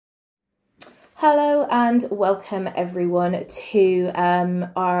Hello and welcome everyone to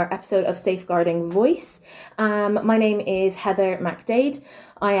our episode of Safeguarding Voice. My name is Heather MacDade.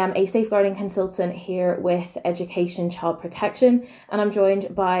 I am a safeguarding consultant here with Education Child Protection, and I'm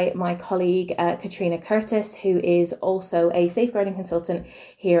joined by my colleague Katrina Curtis, who is also a safeguarding consultant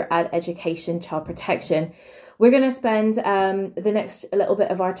here at Education Child Protection. We're going to spend the next little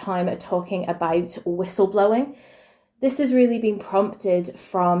bit of our time talking about whistleblowing. This has really been prompted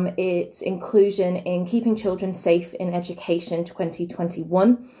from its inclusion in Keeping Children Safe in Education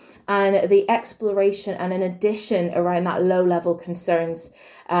 2021 and the exploration and an addition around that low-level concerns.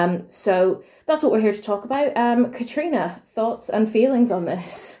 So that's what we're here to talk about. Katrina, thoughts and feelings on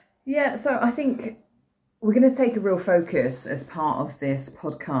this? Yeah, so I think we're going to take a real focus as part of this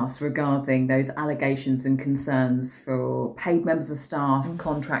podcast regarding those allegations and concerns for paid members of staff,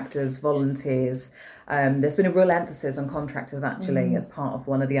 contractors, volunteers. There's been a real emphasis on contractors actually as part of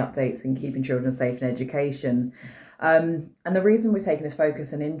one of the updates in Keeping Children Safe in Education. And the reason we're taking this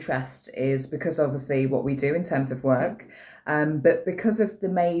focus and interest is because obviously what we do in terms of work, but because of the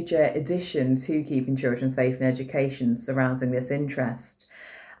major addition to Keeping Children Safe in Education surrounding this interest.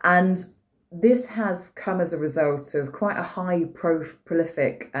 And this has come as a result of quite a high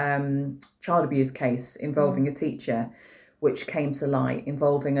prolific child abuse case involving a teacher, which came to light,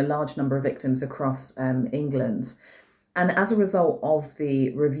 involving a large number of victims across England. And as a result of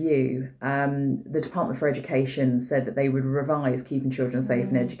the review, the Department for Education said that they would revise Keeping Children Safe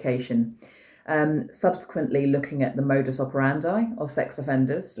in Education, subsequently looking at the modus operandi of sex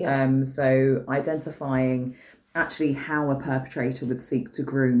offenders, so identifying actually how a perpetrator would seek to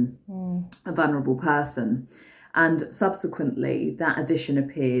groom a vulnerable person. And subsequently, that addition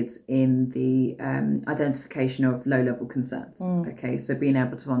appeared in the identification of low-level concerns. Okay, so being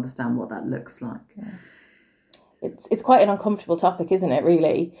able to understand what that looks like. Yeah. It's quite an uncomfortable topic, isn't it,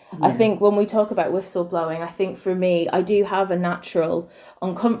 really? Yeah. I think when we talk about whistleblowing, I think for me, I do have a natural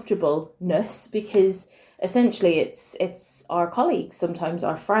uncomfortableness because essentially it's our colleagues, sometimes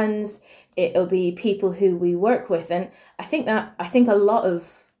our friends, it'll be people who we work with. And I think a lot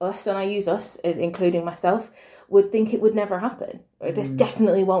of us, and I use us, including myself, would think it would never happen. This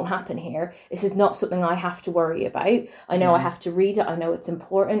definitely won't happen here. This is not something I have to worry about. I know I have to read it. I know it's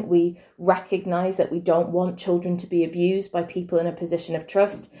important. We recognise that we don't want children to be abused by people in a position of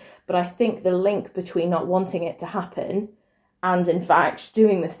trust. But I think the link between not wanting it to happen and, in fact,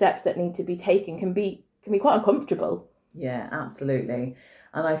 doing the steps that need to be taken can be quite uncomfortable. Yeah, absolutely.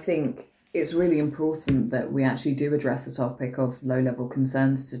 And I think it's really important that we actually do address the topic of low-level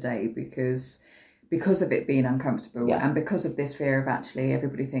concerns today because of it being uncomfortable and because of this fear of actually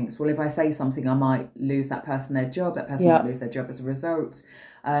everybody thinks, well, if I say something, I might lose that person their job, that person might lose their job as a result.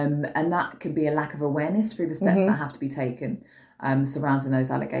 And that can be a lack of awareness through the steps that have to be taken surrounding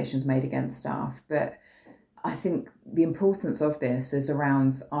those allegations made against staff. But I think the importance of this is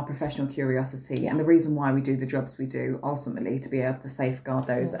around our professional curiosity and the reason why we do the jobs we do, ultimately, to be able to safeguard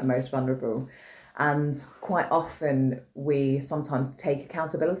those that are most vulnerable. And quite often we sometimes take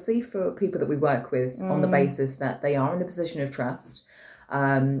accountability for people that we work with on the basis that they are in a position of trust.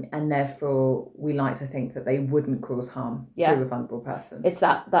 And therefore we like to think that they wouldn't cause harm to a vulnerable person. It's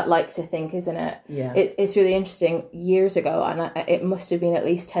that like to think, isn't it? Yeah. It's really interesting. Years ago, and it must have been at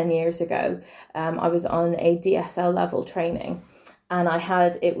least 10 years ago, I was on a DSL level training, and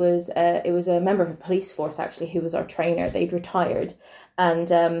it was a member of a police force actually who was our trainer. They'd retired, and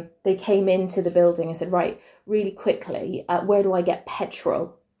they came into the building and said, right, really quickly, where do I get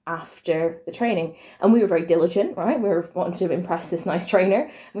petrol after the training? And we were very diligent, right? We were wanting to impress this nice trainer.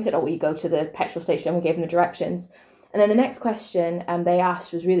 And we said, you go to the petrol station, and we gave them the directions. And then the next question they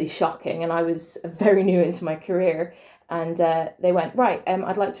asked was really shocking, and I was very new into my career. And they went, right,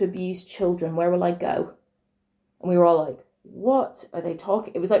 I'd like to abuse children. Where will I go? And we were all like, what are they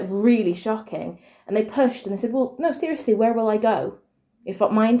talking? It was like really shocking. And they pushed and they said, well, no, seriously, where will I go? If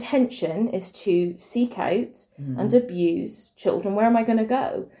my intention is to seek out and abuse children, where am I going to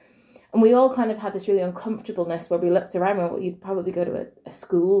go? And we all kind of had this really uncomfortableness where we looked around and went, well, you'd probably go to a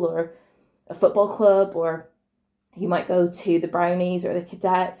school or a football club, or you might go to the Brownies or the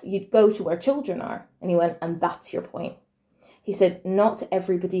Cadets. You'd go to where children are. And he went, and that's your point. He said, not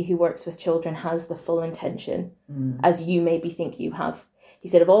everybody who works with children has the full intention as you maybe think you have. He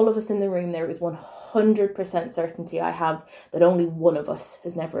said, of all of us in the room, there is 100% certainty I have that only one of us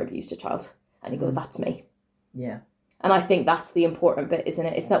has never abused a child. And he goes, that's me. Yeah. And I think that's the important bit, isn't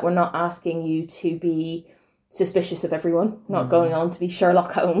it? It's that we're not asking you to be suspicious of everyone, not going on to be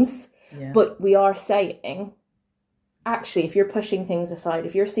Sherlock Holmes. Yeah. But we are saying, actually, if you're pushing things aside,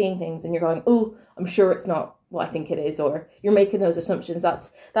 if you're seeing things and you're going, oh, I'm sure it's not what I think it is, or you're making those assumptions.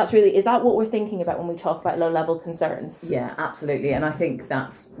 That's really, is that what we're thinking about when we talk about low level concerns? Yeah, absolutely. And I think that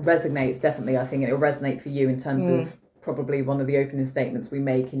resonates definitely. I think it'll resonate for you in terms of probably one of the opening statements we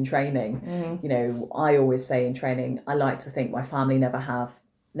make in training. You know, I always say in training, I like to think my family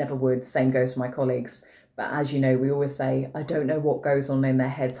never would. Same goes for my colleagues. But as you know, we always say, I don't know what goes on in their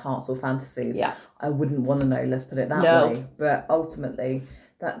heads, hearts or fantasies. Yeah. I wouldn't want to know, let's put it that way. But ultimately,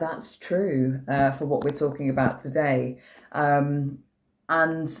 that's true for what we're talking about today. And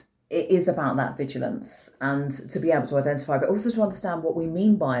it is about that vigilance and to be able to identify, but also to understand what we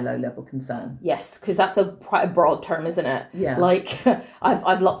mean by a low-level concern. Yes, because that's quite a broad term, isn't it? Yeah. Like,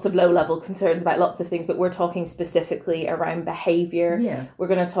 I've lots of low-level concerns about lots of things, but we're talking specifically around behaviour. Yeah. We're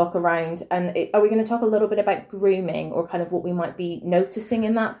going to talk around, are we going to talk a little bit about grooming, or kind of what we might be noticing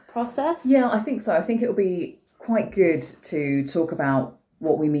in that process? Yeah, I think so. I think it'll be quite good to talk about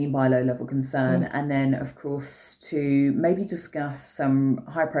what we mean by low-level concern, and then, of course, to maybe discuss some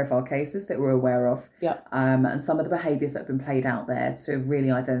high-profile cases that we're aware of, and some of the behaviours that have been played out there to really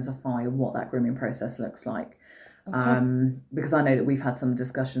identify what that grooming process looks like. Okay. Because I know that we've had some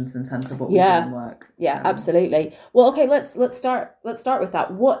discussions in terms of what we do in work. Yeah, absolutely. Well, okay, let's start with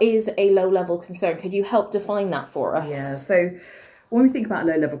that. What is a low-level concern? Could you help define that for us? Yeah. So when we think about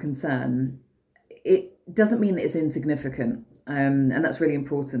low-level concern, it doesn't mean that it's insignificant. And that's really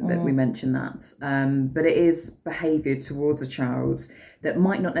important that we mention that. But it is behaviour towards a child that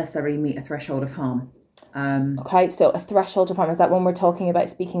might not necessarily meet a threshold of harm. Okay, so a threshold of harm, is that when we're talking about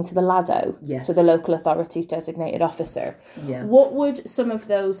speaking to the LADO? Yes. So the local authority's designated officer. Yeah. What would some of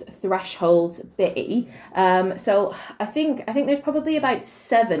those thresholds be? So I think there's probably about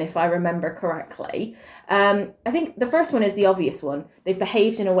 7, if I remember correctly. I think the first one is the obvious one. They've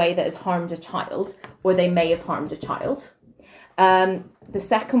behaved in a way that has harmed a child, or they may have harmed a child. The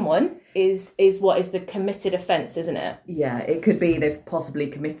second one is what is the committed offence, isn't it? Yeah, it could be they've possibly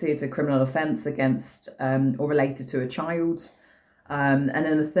committed a criminal offence against or related to a child. And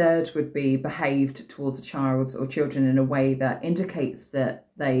then the third would be behaved towards a child or children in a way that indicates that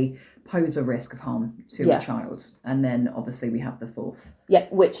they pose a risk of harm to a child. And then obviously we have the fourth. Yeah,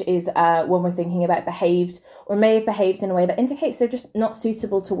 which is when we're thinking about behaved or may have behaved in a way that indicates they're just not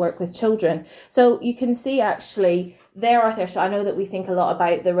suitable to work with children. So you can see actually there, Arthur, so I know that we think a lot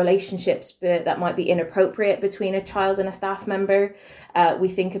about the relationships that might be inappropriate between a child and a staff member. We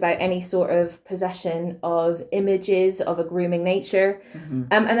think about any sort of possession of images of a grooming nature. And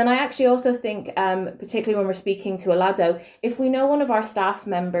then I actually also think, particularly when we're speaking to a LADO, if we know one of our staff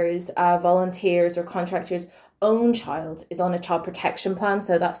members, volunteers or contractors' own child is on a child protection plan,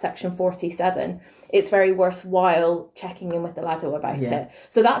 so that's section 47, it's very worthwhile checking in with the LADO about it.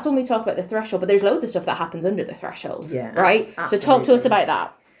 So that's when we talk about the threshold, but there's loads of stuff that happens under the threshold, right? Absolutely. So talk to us about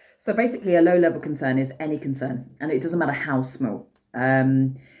that. So basically a low-level concern is any concern, and it doesn't matter how small.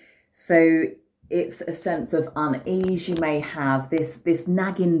 So it's a sense of unease. You may have this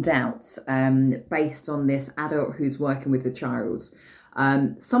nagging doubt based on this adult who's working with the child.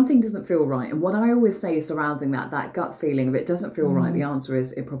 Something doesn't feel right, and what I always say is surrounding that gut feeling of it doesn't feel right, the answer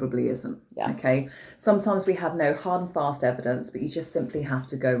is it probably isn't. Okay, sometimes we have no hard and fast evidence, but you just simply have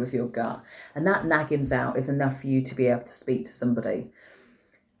to go with your gut, and that nagging doubt is enough for you to be able to speak to somebody.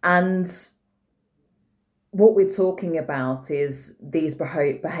 And what we're talking about is these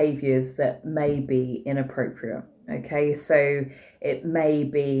behaviours that may be inappropriate. Okay, so it may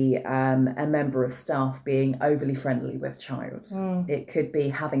be a member of staff being overly friendly with child. It could be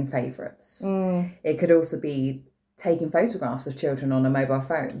having favourites. It could also be taking photographs of children on a mobile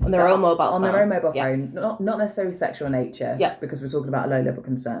phone. On their own mobile phone. On their own mobile phone, not necessarily sexual in nature, because we're talking about a low-level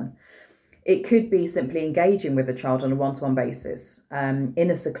concern. It could be simply engaging with a child on a one-to-one basis in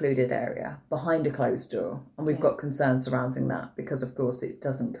a secluded area, behind a closed door. And we've got concerns surrounding that because, of course, it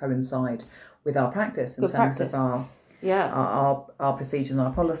doesn't coincide with our practice in terms of our procedures and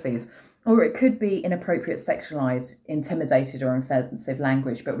our policies. Or it could be inappropriate, sexualised, intimidated or offensive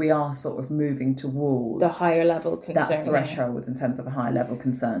language, but we are sort of moving towards the higher level concern. That threshold in terms of a higher level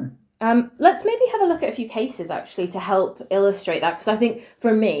concern. Let's maybe have a look at a few cases actually to help illustrate that, because I think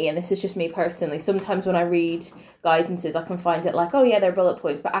for me, and this is just me personally, sometimes when I read guidances I can find it like, oh yeah, they're bullet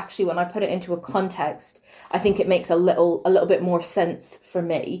points, but actually when I put it into a context I think it makes a little bit more sense for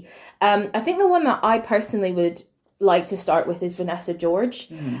me. I think the one that I personally would like to start with is Vanessa George.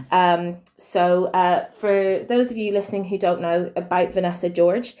 So for those of you listening who don't know about Vanessa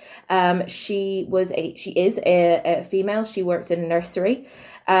George, she is a female. She worked in a nursery,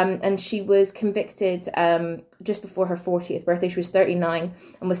 and she was convicted just before her 40th birthday. She was 39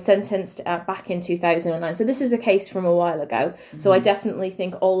 and was sentenced back in 2009. So this is a case from a while ago. So I definitely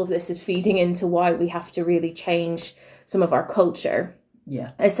think all of this is feeding into why we have to really change some of our culture. Yeah.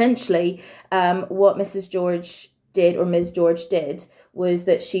 Essentially, what Ms. George did was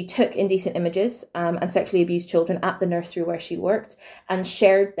that she took indecent images and sexually abused children at the nursery where she worked and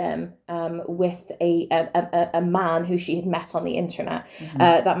shared them with a man who she had met on the internet.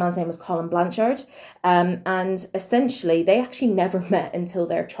 That man's name was Colin Blanchard. And essentially, they actually never met until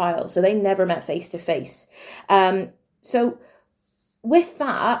their trial. So they never met face to face. So with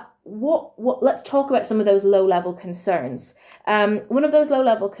that, what let's talk about some of those low level concerns. One of those low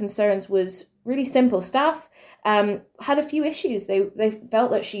level concerns was really simple. Staff had a few issues. They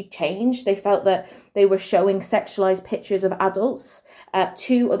felt that she changed. They felt that they were showing sexualized pictures of adults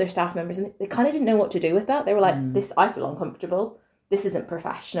to other staff members, and they kind of didn't know what to do with that. They were like, "This, I feel uncomfortable. This isn't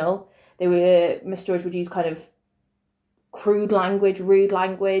professional." Miss George would use kind of crude language, rude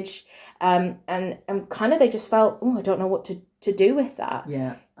language, and kind of they just felt, "Oh, I don't know what to do with that."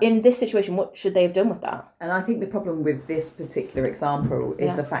 Yeah. In this situation, what should they have done with that? And I think the problem with this particular example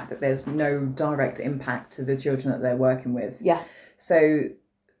is the fact that there's no direct impact to the children that they're working with. Yeah. So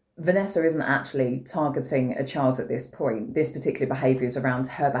Vanessa isn't actually targeting a child at this point. This particular behaviour is around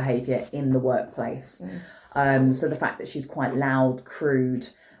her behaviour in the workplace. So the fact that she's quite loud, crude,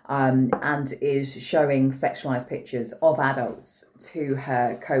 and is showing sexualised pictures of adults to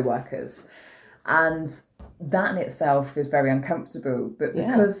her co-workers. And that in itself is very uncomfortable, but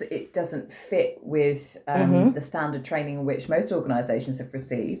because it doesn't fit with the standard training which most organisations have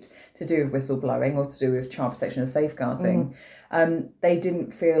received to do with whistleblowing or to do with child protection and safeguarding, they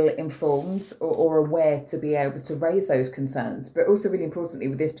didn't feel informed or aware to be able to raise those concerns. But also really importantly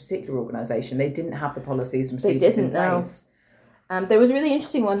with this particular organisation, they didn't have the policies and procedures in place. There was a really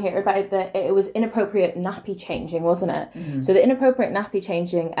interesting one here about it was inappropriate nappy changing, wasn't it? So the inappropriate nappy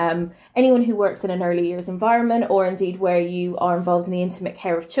changing, anyone who works in an early years environment or indeed where you are involved in the intimate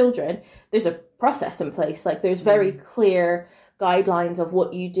care of children, there's a process in place. Like there's very clear guidelines of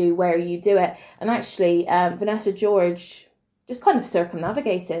what you do, where you do it. And actually, Vanessa George just kind of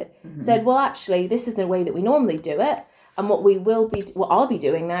circumnavigated it, said, well, actually, this is the way that we normally do it. And what I'll be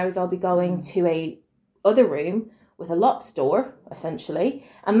doing now is I'll be going to a other room with a locked door, essentially,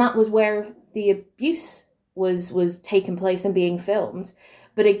 and that was where the abuse was taking place and being filmed.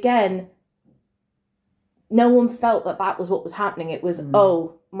 But again, no one felt that was what was happening. It was,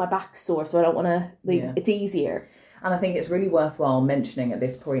 oh, my back's sore, so I don't want to leave. It's easier. And I think it's really worthwhile mentioning at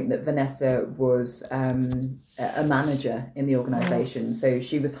this point that Vanessa was a manager in the organisation, so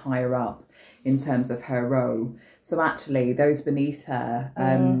she was higher up in terms of her role. So actually, those beneath her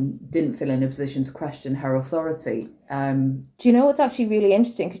didn't feel in a position to question her authority. Do you know what's actually really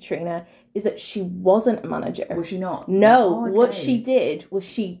interesting, Katrina, is that she wasn't a manager. Was she not? No, Oh, okay. What she did was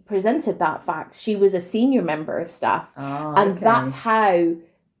she presented that fact. She was a senior member of staff. And that's how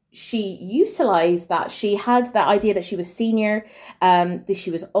she utilised that. She had that idea that she was senior, that she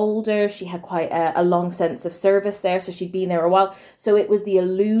was older, she had quite a long sense of service there, so she'd been there a while. So it was the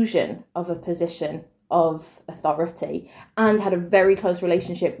illusion of a position of authority and had a very close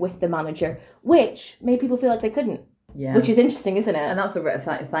relationship with the manager, which made people feel like they couldn't. Yeah. Which is interesting, isn't it? And that's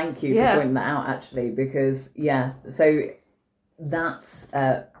thank you for pointing that out, actually, because, so that's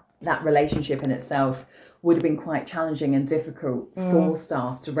that relationship in itself would have been quite challenging and difficult for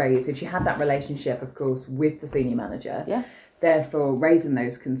staff to raise if she had that relationship, of course, with the senior manager. Yeah. Therefore, raising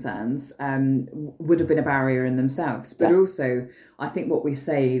those concerns would have been a barrier in themselves. But also, I think what we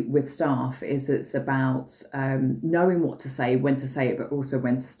say with staff is it's about knowing what to say, when to say it, but also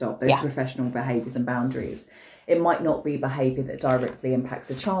when to stop those professional behaviours and boundaries. It might not be behaviour that directly impacts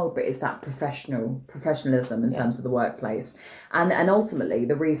a child, but it's that professionalism in terms of the workplace. And ultimately,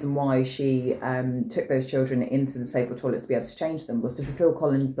 the reason why she took those children into the disabled toilets to be able to change them was to fulfil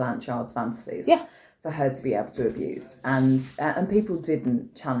Colin Blanchard's fantasies for her to be able to abuse. And people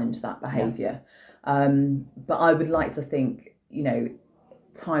didn't challenge that behaviour. But I would like to think,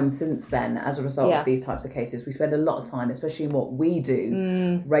 time since then, as a result of these types of cases, we spend a lot of time, especially in what we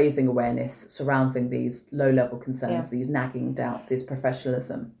do, raising awareness surrounding these low-level concerns, these nagging doubts, this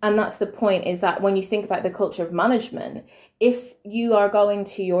professionalism. And that's the point, is that when you think about the culture of management, if you are going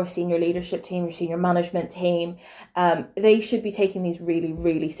to your senior leadership team, your senior management team, they should be taking these really,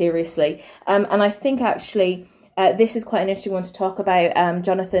 really seriously. And I think actually This is quite an interesting one to talk about,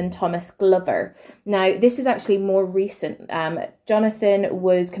 Jonathan Thomas Glover. Now, this is actually more recent. Jonathan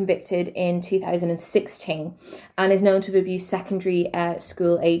was convicted in 2016 and is known to have abused secondary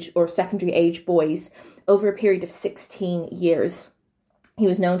school age or secondary age boys over a period of 16 years. He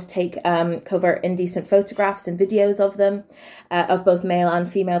was known to take covert indecent photographs and videos of them, of both male and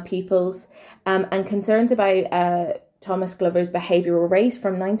female pupils, and concerns about Thomas Glover's behaviour were raised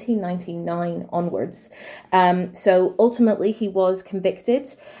from 1999 onwards. So ultimately he was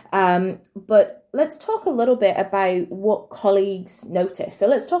convicted. But let's talk a little bit about what colleagues noticed. So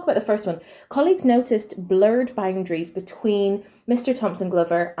let's talk about the first one. Colleagues noticed blurred boundaries between Mr. Thompson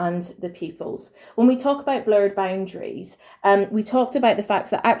Glover and the pupils. When we talk about blurred boundaries, we talked about the fact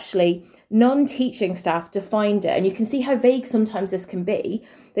that actually non-teaching staff defined it, and you can see how vague sometimes this can be.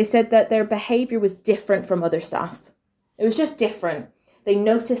 They said that their behaviour was different from other staff. It was just different. They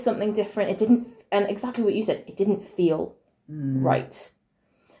noticed something different. It didn't, and exactly what you said, it didn't feel right.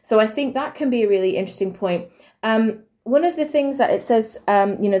 So I think that can be a really interesting point. One of the things that it says,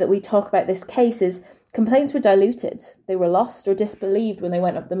 that we talk about this case is complaints were diluted. They were lost or disbelieved when they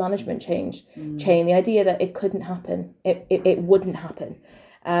went up the management chain. The idea that it couldn't happen, it wouldn't happen,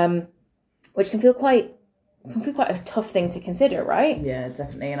 which can feel quite a tough thing to consider, right? Yeah,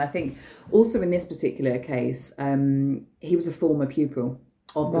 definitely. And I think also in this particular case, he was a former pupil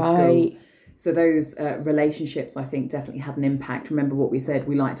of the school. So those relationships, I think, definitely had an impact. Remember what we said,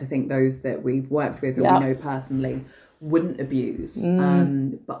 we like to think those that we've worked with or we know personally wouldn't abuse.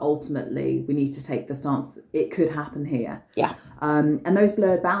 But ultimately, we need to take the stance, it could happen here. Yeah. And those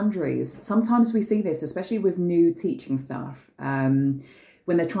blurred boundaries, sometimes we see this, especially with new teaching staff,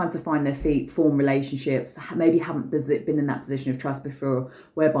 when they're trying to find their feet, form relationships, maybe haven't been in that position of trust before,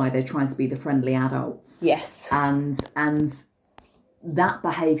 whereby they're trying to be the friendly adults. Yes. And that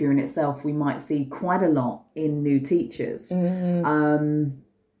behaviour in itself, we might see quite a lot in new teachers.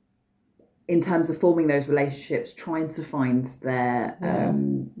 In terms of forming those relationships, trying to find their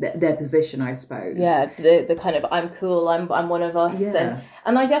position, I suppose. Yeah, the kind of I'm cool, I'm one of us,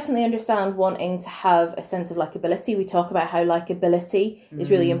 and I definitely understand wanting to have a sense of likability. We talk about how likability is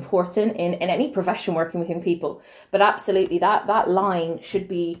really important in any profession working with young people, but absolutely that line should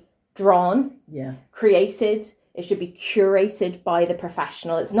be drawn, created. It should be curated by the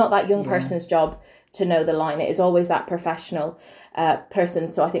professional. It's not that young person's job to know the line. It is always that professional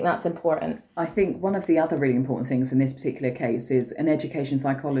person. So I think that's important. I think one of the other really important things in this particular case is an education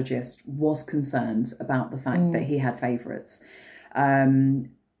psychologist was concerned about the fact that he had favourites.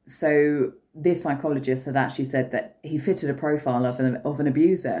 So this psychologist had actually said that he fitted a profile of an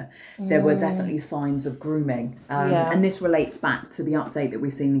abuser. There were definitely signs of grooming. And this relates back to the update that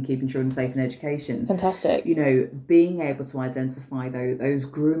we've seen in Keeping Children Safe in Education. Fantastic. Being able to identify those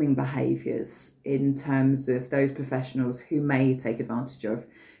grooming behaviours in terms of those professionals who may take advantage of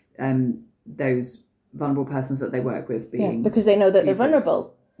those vulnerable persons that they work with being because they know that they're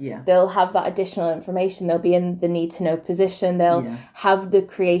vulnerable. Yeah. They'll have that additional information. They'll be in the need to know position. They'll have the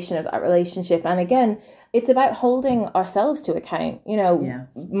creation of that relationship. And again, it's about holding ourselves to account.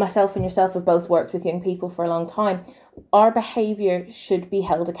 Myself and yourself have both worked with young people for a long time. Our behaviour should be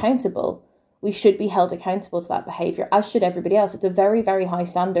held accountable. We should be held accountable to that behaviour, as should everybody else. It's a very, very high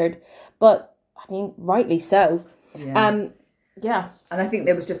standard, but I mean, rightly so. Yeah. And I think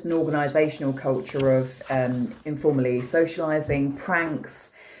there was just an organisational culture of informally socialising,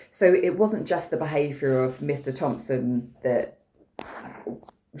 pranks. So it wasn't just the behaviour of Mr. Thompson that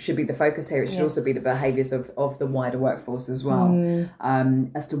should be the focus here. It should also be the behaviours of the wider workforce as well,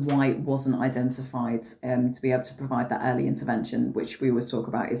 as to why it wasn't identified to be able to provide that early intervention, which we always talk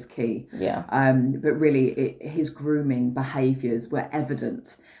about is key. But really, his grooming behaviours were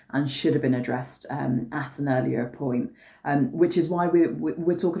evident and should have been addressed at an earlier point, which is why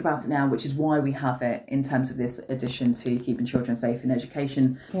we're talking about it now, which is why we have it in terms of this addition to Keeping Children Safe in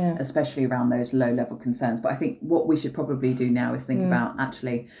Education, especially around those low-level concerns. But I think what we should probably do now is think about,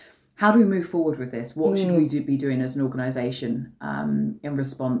 actually, how do we move forward with this? What should we be doing as an organisation in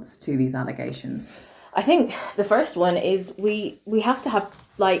response to these allegations? I think the first one is we have to have,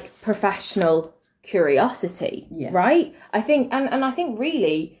 professional curiosity, right? I think, and I think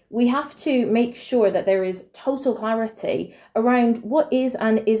really we have to make sure that there is total clarity around what is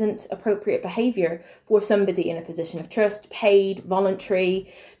and isn't appropriate behaviour for somebody in a position of trust, paid,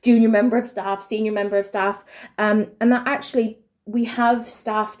 voluntary, junior member of staff, senior member of staff, and that actually we have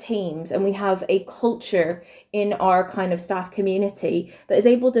staff teams and we have a culture in our kind of staff community that is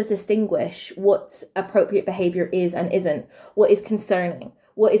able to distinguish what appropriate behaviour is and isn't, what is concerning,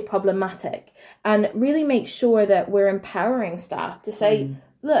 what is problematic, and really make sure that we're empowering staff to say,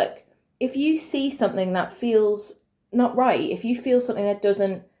 look, if you see something that feels not right, if you feel something that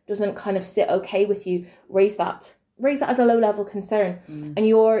doesn't kind of sit okay with you, raise that as a low-level concern. And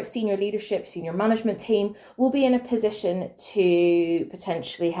your senior leadership, senior management team will be in a position to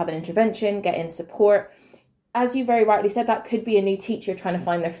potentially have an intervention, get in support. As you very rightly said, that could be a new teacher trying to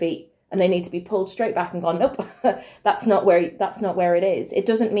find their feet, and they need to be pulled straight back and gone, nope, that's not where it is. It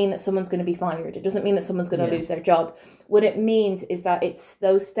doesn't mean that someone's going to be fired. It doesn't mean that someone's going to lose their job. What it means is that it's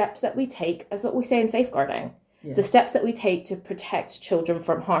those steps that we take, as what we say in safeguarding. It's the steps that we take to protect children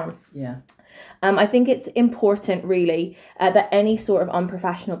from harm. I think it's important, really, that any sort of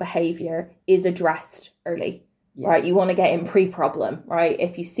unprofessional behaviour is addressed early, right? You want to get in pre-problem, right?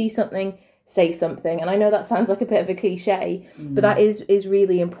 If you see something, say something. And I know that sounds like a bit of a cliche, but that is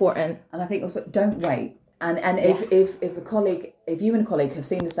really important. And I think also, don't wait. And if you and a colleague have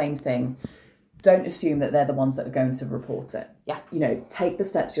seen the same thing, don't assume that they're the ones that are going to report it. Take the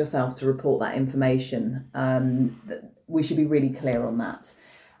steps yourself to report that information. We should be really clear on that,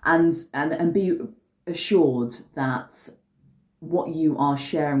 and be assured that what you are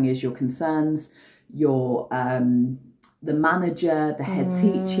sharing is your concerns, your the manager, the head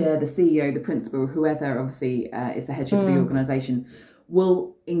teacher, the CEO, the principal, whoever obviously is the headship of the organisation,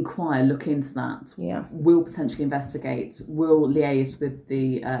 will inquire, look into that, will potentially investigate, will liaise with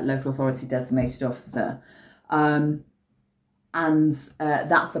the local authority designated officer. And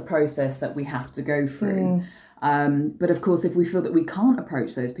that's a process that we have to go through. But of course, if we feel that we can't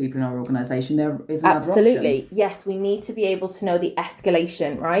approach those people in our organisation, there is another option. Yes, we need to be able to know the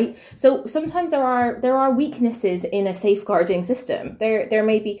escalation, right? So sometimes there are weaknesses in a safeguarding system. There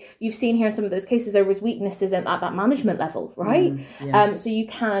may be, you've seen here in some of those cases, there was weaknesses at that management level, right? So you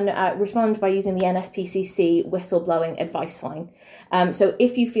can respond by using the NSPCC whistleblowing advice line. So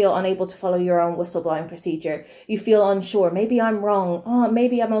if you feel unable to follow your own whistleblowing procedure, you feel unsure, maybe I'm wrong,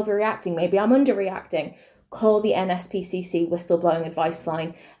 maybe I'm overreacting, maybe I'm underreacting, call the NSPCC whistleblowing advice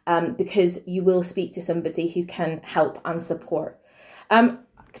line, because you will speak to somebody who can help and support.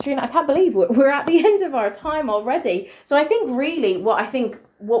 Katrina, I can't believe we're at the end of our time already. So I think really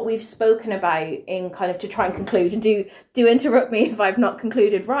what we've spoken about, in kind of to try and conclude, and do interrupt me if I've not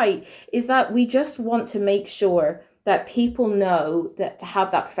concluded right, is that we just want to make sure that people know that to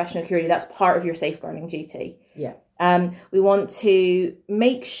have that professional security, that's part of your safeguarding duty. We want to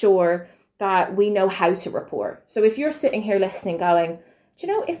make sure that we know how to report. So if you're sitting here listening going, do you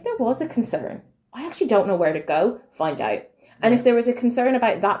know, if there was a concern, I actually don't know where to go, find out. And if there was a concern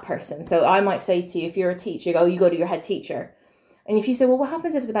about that person, so I might say to you, if you're a teacher, you go to your head teacher. And if you say, well, what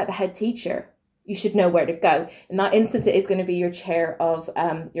happens if it's about the head teacher? You should know where to go. In that instance, it is going to be your chair of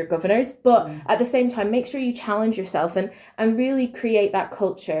your governors. But at the same time, make sure you challenge yourself and really create that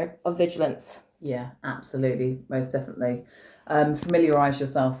culture of vigilance. Yeah, absolutely. Most definitely. Familiarise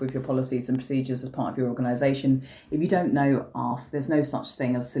yourself with your policies and procedures as part of your organisation. If you don't know, ask. There's no such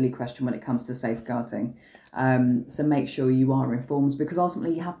thing as a silly question when it comes to safeguarding. So make sure you are informed, because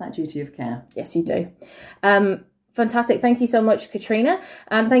ultimately you have that duty of care. Yes, you do. Fantastic. Thank you so much, Katrina.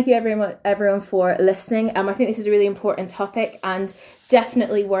 Thank you everyone for listening. I think this is a really important topic and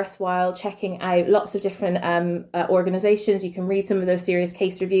definitely worthwhile checking out. Lots of different organisations. You can read some of those serious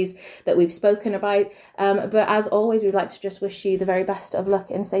case reviews that we've spoken about. But as always, we'd like to just wish you the very best of luck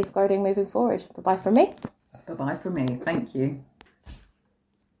in safeguarding moving forward. Bye-bye from me. Bye-bye from me. Thank you.